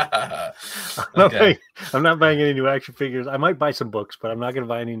 I'm not buying any new action figures. I might buy some books, but I'm not going to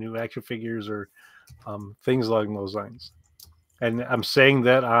buy any new action figures or things along those lines. And I'm saying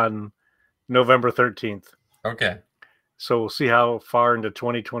that on November 13th. Okay. So we'll see how far into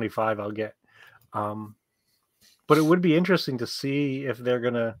 2025 I'll get. But it would be interesting to see if they're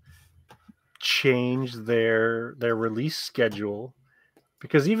going to change their release schedule,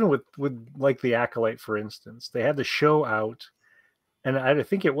 because even with like the Acolyte, for instance, they had the show out, and I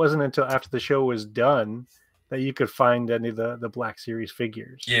think it wasn't until after the show was done that you could find any of the Black Series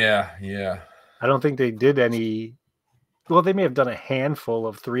figures. Yeah. I don't think they did any. Well, they may have done a handful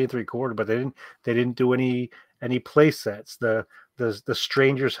of 3 3/4, but they didn't do any play sets. The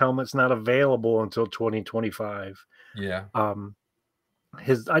Stranger's helmet's not available until 2025. Yeah. I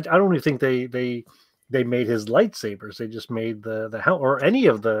don't even think they made his lightsabers. They just made the helmet, or any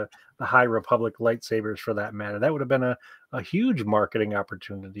of the High Republic lightsabers for that matter. That would have been a huge marketing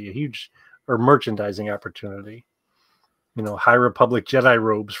opportunity, a huge merchandising opportunity. High Republic Jedi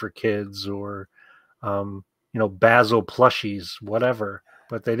robes for kids, or Basil plushies, whatever.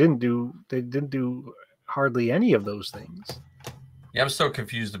 But they didn't do hardly any of those things. Yeah, I'm so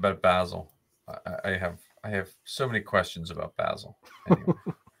confused about Basil. I have so many questions about Basil. Anyway,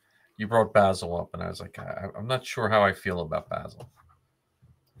 you brought Basil up, and I was like, I'm not sure how I feel about Basil.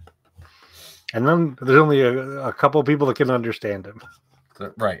 And then there's only a couple of people that can understand him.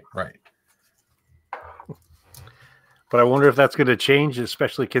 Right. But I wonder if that's going to change,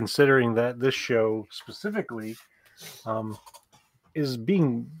 especially considering that this show specifically is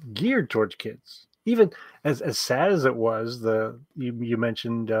being geared towards kids. Even as sad as it was, you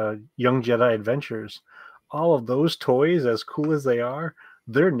mentioned Young Jedi Adventures, all of those toys, as cool as they are,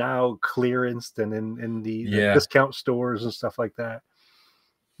 they're now clearanced and in the discount stores and stuff like that.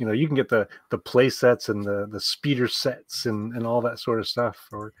 You know, you can get the play sets and the speeder sets and all that sort of stuff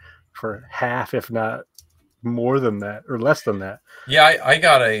for half, if not more than that, or less than that. Yeah, I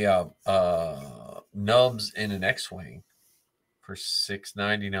got a Nubs in an X-Wing for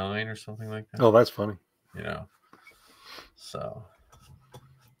 $6.99 or something like that. Oh, that's funny. You know, so.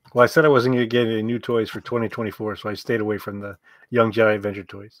 Well, I said I wasn't going to get any new toys for 2024, so I stayed away from the Young Jedi Adventure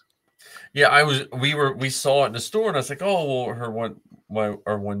toys. Yeah, we saw it in the store, and I was like, oh, well,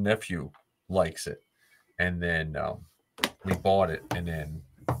 our one nephew likes it, and then we bought it, and then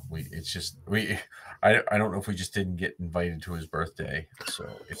I don't know if we just didn't get invited to his birthday, so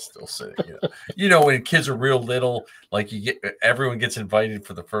it's still sitting. You know, when kids are real little, like everyone gets invited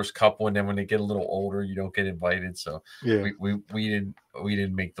for the first couple, and then when they get a little older, you don't get invited. So yeah, we didn't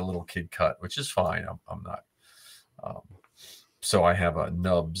make the little kid cut, which is fine. I'm not. So I have a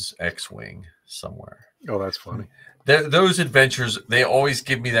Nubs X-Wing somewhere. Oh, that's funny. Those adventures, they always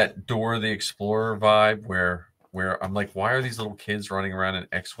give me that Dora the Explorer vibe where I'm like, why are these little kids running around in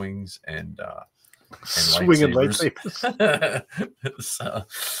X-Wings and swinging lightsabers? So,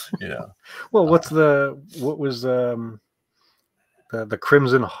 you know. Well, what was the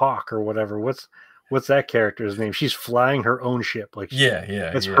Crimson Hawk or whatever? What's that character's name? She's flying her own ship, like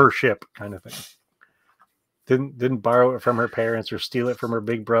it's her ship kind of thing. Didn't borrow it from her parents or steal it from her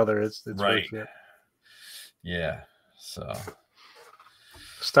big brother. It's right. Her ship. Yeah. So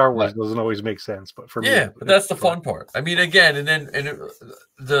Star Wars doesn't always make sense, but for me, but that's the fun part. I mean, again,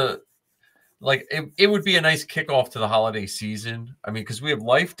 it would be a nice kickoff to the holiday season. I mean, because we have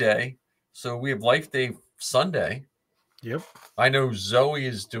Life Day, so we have Life Day Sunday. Yep. I know Zoe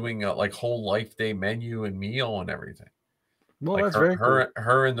is doing a whole Life Day menu and meal and everything. Well, that's very cool.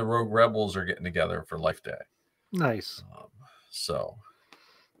 Her and the Rogue Rebels are getting together for Life Day. Nice. So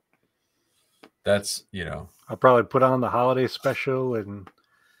that's I'll probably put on the holiday special and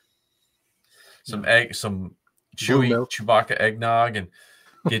some Chewbacca eggnog, and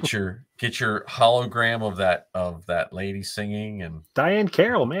get your hologram of that lady singing, and Diane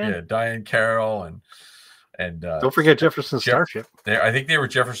Carroll, man. Yeah, Diane Carroll, and don't forget Jefferson Starship. I think they were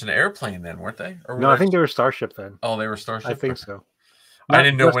Jefferson Airplane then, weren't they? No, I think they were Starship then. Oh, they were Starship. I think so. I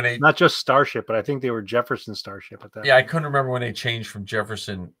didn't know when they not just Starship, but I think they were Jefferson Starship at that. Yeah, point. I couldn't remember when they changed from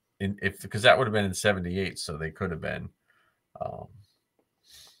Jefferson because that would have been in '78, so they could have been.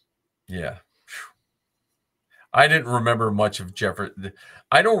 Yeah. I didn't remember much of Jefferson.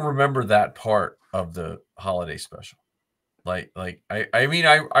 I don't remember that part of the holiday special. I mean,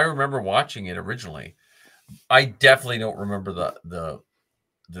 I remember watching it originally. I definitely don't remember the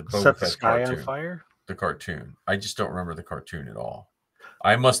Boba Set the Fett Sky cartoon, on Fire. The cartoon. I just don't remember the cartoon at all.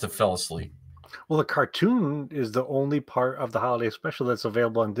 I must have fell asleep. Well, the cartoon is the only part of the holiday special that's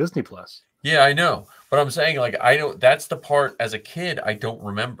available on Disney Plus. Yeah, I know, but I'm saying I don't. That's the part as a kid I don't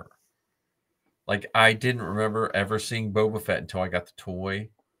remember. I didn't remember ever seeing Boba Fett until I got the toy.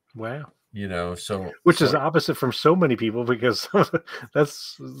 Wow. Which is opposite from so many people, because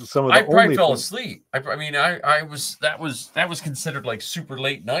that's some of the. I probably fell asleep. I mean, I was that was considered super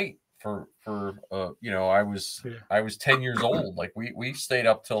late night for I was 10 years old. We stayed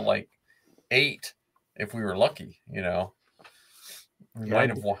up till 8 if we were lucky. I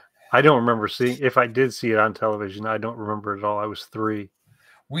don't remember seeing. If I did see it on television, I don't remember it at all. I was 3.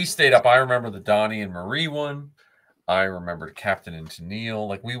 We stayed up. I remember the Donnie and Marie one. I remember Captain and Tennille.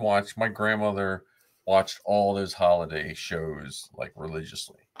 My grandmother watched all those holiday shows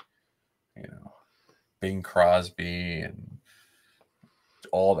religiously. Bing Crosby and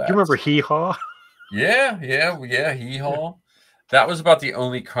all that. Do you remember Hee Haw? Yeah, Hee Haw. That was about the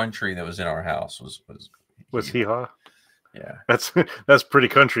only country that was in our house was Hee Haw. Yeah, that's pretty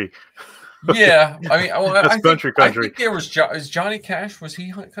country. Yeah, I mean, that's country. I think there was Johnny Cash. Was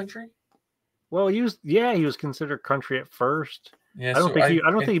he country? Well, he was considered country at first. Yeah, I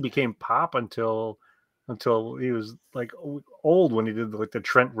don't think he became pop until he was old, when he did the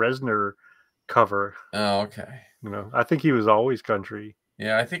Trent Reznor cover. Oh, okay. I think he was always country.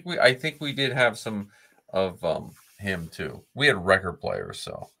 Yeah, I think we did have some of him too. We had record players,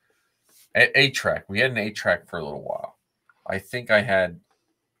 so 8-track. We had an 8-track for a little while. I think I had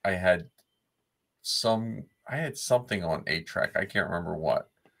something on 8-track. I can't remember what.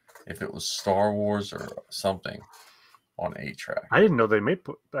 If it was Star Wars or something on 8-track. I didn't know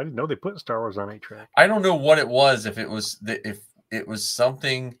they put Star Wars on 8-track. I don't know what it was. If it was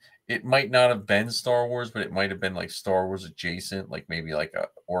something. it might not have been Star Wars, but it might have been like Star Wars adjacent, like maybe like a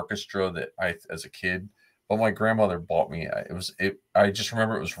orchestra that I, as a kid. But my grandmother bought me. I just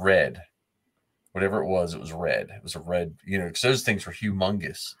remember it was red. Whatever it was red. It was a red. Because those things were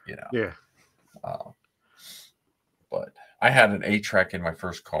humongous. Yeah. But I had an 8-track in my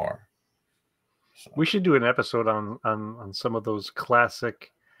first car. So. We should do an episode on some of those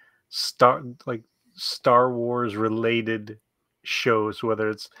classic Star Wars related shows, whether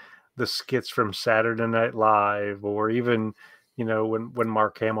it's the skits from Saturday Night Live or even when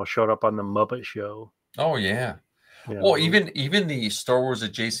Mark Hamill showed up on the Muppet Show. Oh yeah. Well, even the Star Wars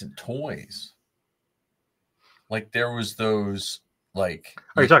adjacent toys. Like there was those like.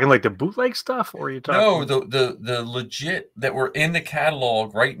 Are you talking like the bootleg stuff, or are you talking? No, the legit that were in the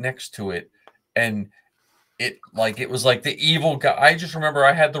catalog right next to it, and it was like the evil guy. I just remember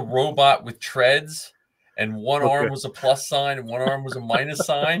I had the robot with treads, and one arm was a plus sign and one arm was a minus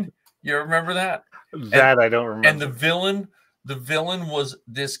sign. You remember that? I don't remember. And the villain was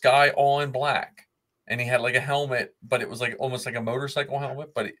this guy all in black, and he had like a helmet, but it was like almost like a motorcycle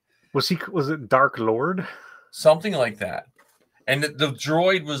helmet. But was it Dark Lord? Something like that. And the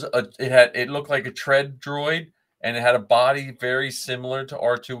droid it looked like a tread droid, and it had a body very similar to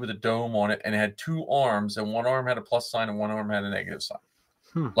R2 with a dome on it, and it had 2 arms, and one arm had a plus sign and one arm had a negative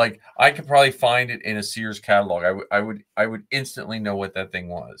sign. Like I could probably find it in a Sears catalog. I would instantly know what that thing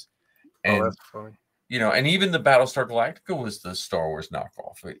was. And, that's funny. And even the Battlestar Galactica was the Star Wars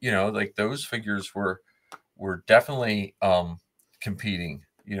knockoff. Like those figures were definitely competing,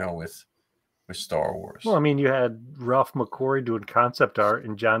 with Star Wars. Well, I mean, you had Ralph McQuarrie doing concept art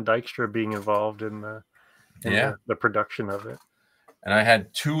and John Dykstra being involved in the production of it. And I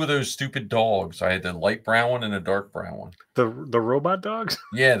had 2 of those stupid dogs. I had the light brown one and a dark brown one. The robot dogs?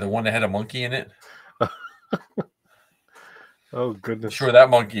 Yeah, the one that had a monkey in it. Oh goodness! I'm sure that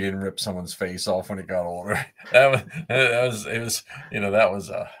monkey didn't rip someone's face off when it got older. That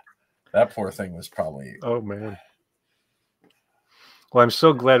poor thing was probably. Oh man. Well, I'm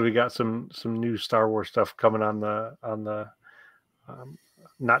so glad we got some new Star Wars stuff coming on the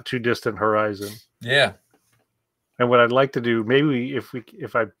not too distant horizon. Yeah. And what I'd like to do, maybe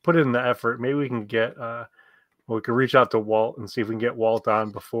if I put in the effort, maybe we can get we can reach out to Walt and see if we can get Walt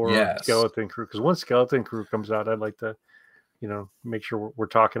on before Skeleton Crew. Because once Skeleton Crew comes out, I'd like to, make sure we're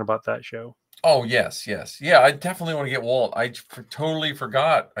talking about that show. Oh yes. Yeah, I definitely want to get Walt. I totally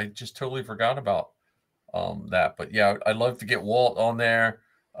forgot. I just totally forgot about that. But yeah, I'd love to get Walt on there.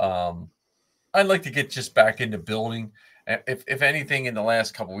 I'd like to get just back into building. If anything, in the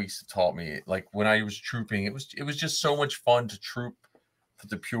last couple of weeks, it taught me, like when I was trooping, it was just so much fun to troop, for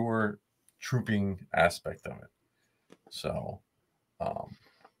the pure trooping aspect of it. So,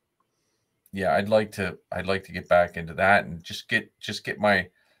 yeah, I'd like to get back into that and just get my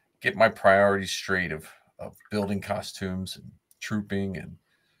priorities straight of building costumes and trooping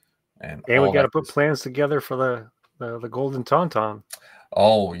and we got to put plans together for the Golden Tauntaun.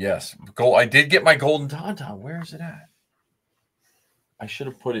 Oh yes, I did get my Golden Tauntaun. Where is it at? I should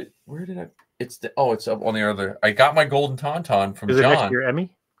have put it. Where did I? It's up on the other. I got my Golden Tauntaun from John. Is it next to your Emmy?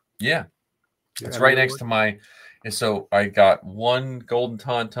 Yeah, it's right next to my. And so I got one Golden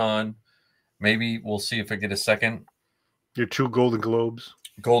Tauntaun. Maybe we'll see if I get a second. Your 2 Golden Globes.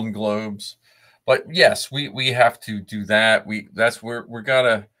 Golden Globes, but yes, we have to do that. We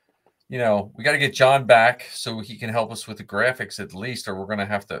gotta, we gotta get John back so he can help us with the graphics at least, or we're gonna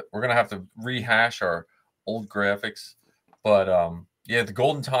have to rehash our old graphics. But yeah, the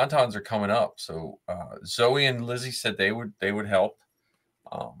Golden Tauntauns are coming up. So Zoe and Lizzie said they would help.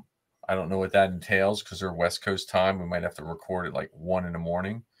 I don't know what that entails because they're West Coast time. We might have to record at like 1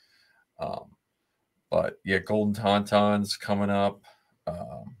 a.m. But yeah, Golden Tauntauns coming up.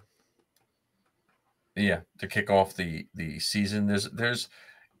 Yeah, to kick off the season.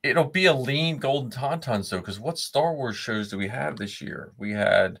 It'll be a lean Golden Tauntauns though, because what Star Wars shows do we have this year? We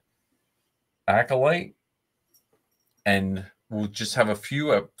had Acolyte, and we'll just have a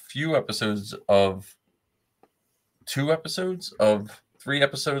few episodes of 2 episodes of 3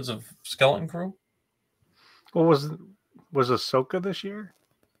 episodes of Skeleton Crew. Well, was Ahsoka this year?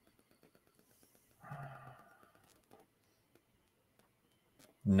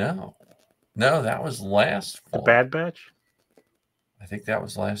 No, that was last fall. The Bad Batch? I think that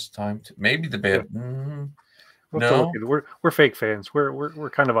was last time. Maybe the Bad. Yeah. No, we're fake fans.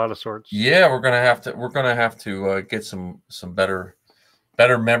 We're kind of out of sorts. Yeah, we're gonna have to get some better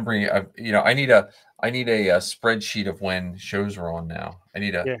memory. I need a spreadsheet of when shows are on now. I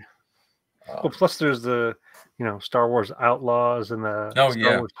need a. Yeah. Well, plus there's the Star Wars Outlaws and the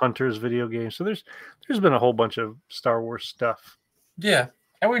Star Wars Hunters video game. So there's been a whole bunch of Star Wars stuff. Yeah.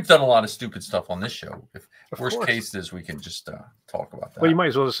 And we've done a lot of stupid stuff on this show. If worst course. case is, we can just talk about that. Well, you might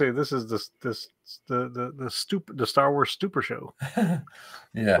as well just say this is the Star Wars Stupor Show.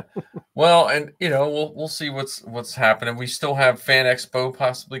 Yeah. Well, and we'll see what's happening. We still have Fan Expo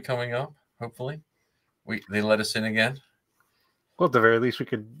possibly coming up. Hopefully, they let us in again. Well, at the very least, we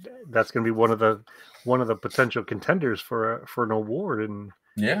could. That's going to be one of the potential contenders for an award in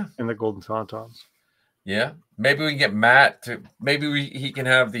the Golden Tauntauns. Yeah, maybe we can get Matt to. Maybe he can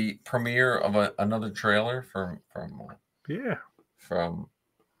have the premiere of another trailer from the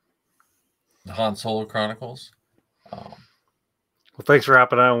Han Solo Chronicles. Well, thanks for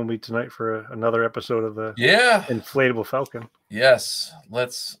hopping on with me tonight for another episode of the Inflatable Falcon. Yes,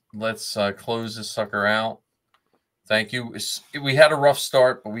 let's close this sucker out. Thank you. We had a rough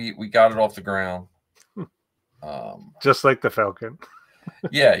start, but we got it off the ground. Just like the Falcon.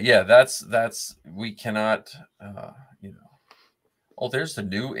 Yeah. That's we cannot. Oh, there's the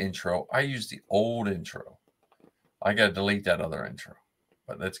new intro. I used the old intro. I got to delete that other intro.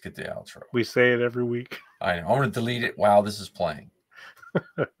 But let's get the outro. We say it every week. I know. I'm going to delete it while this is playing.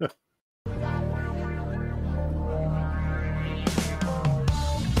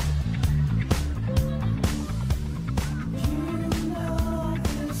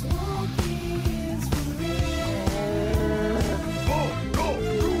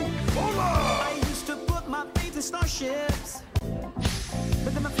 Starships,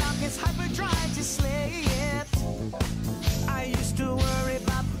 but then my Falcon's hyperdrive just slipped. I used to worry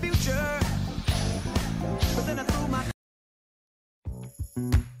about the future, but then I threw my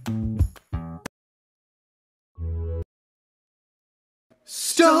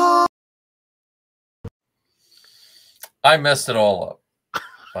Stop. I messed it all up,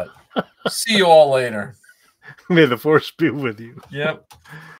 but see you all later. May the force be with you. Yep.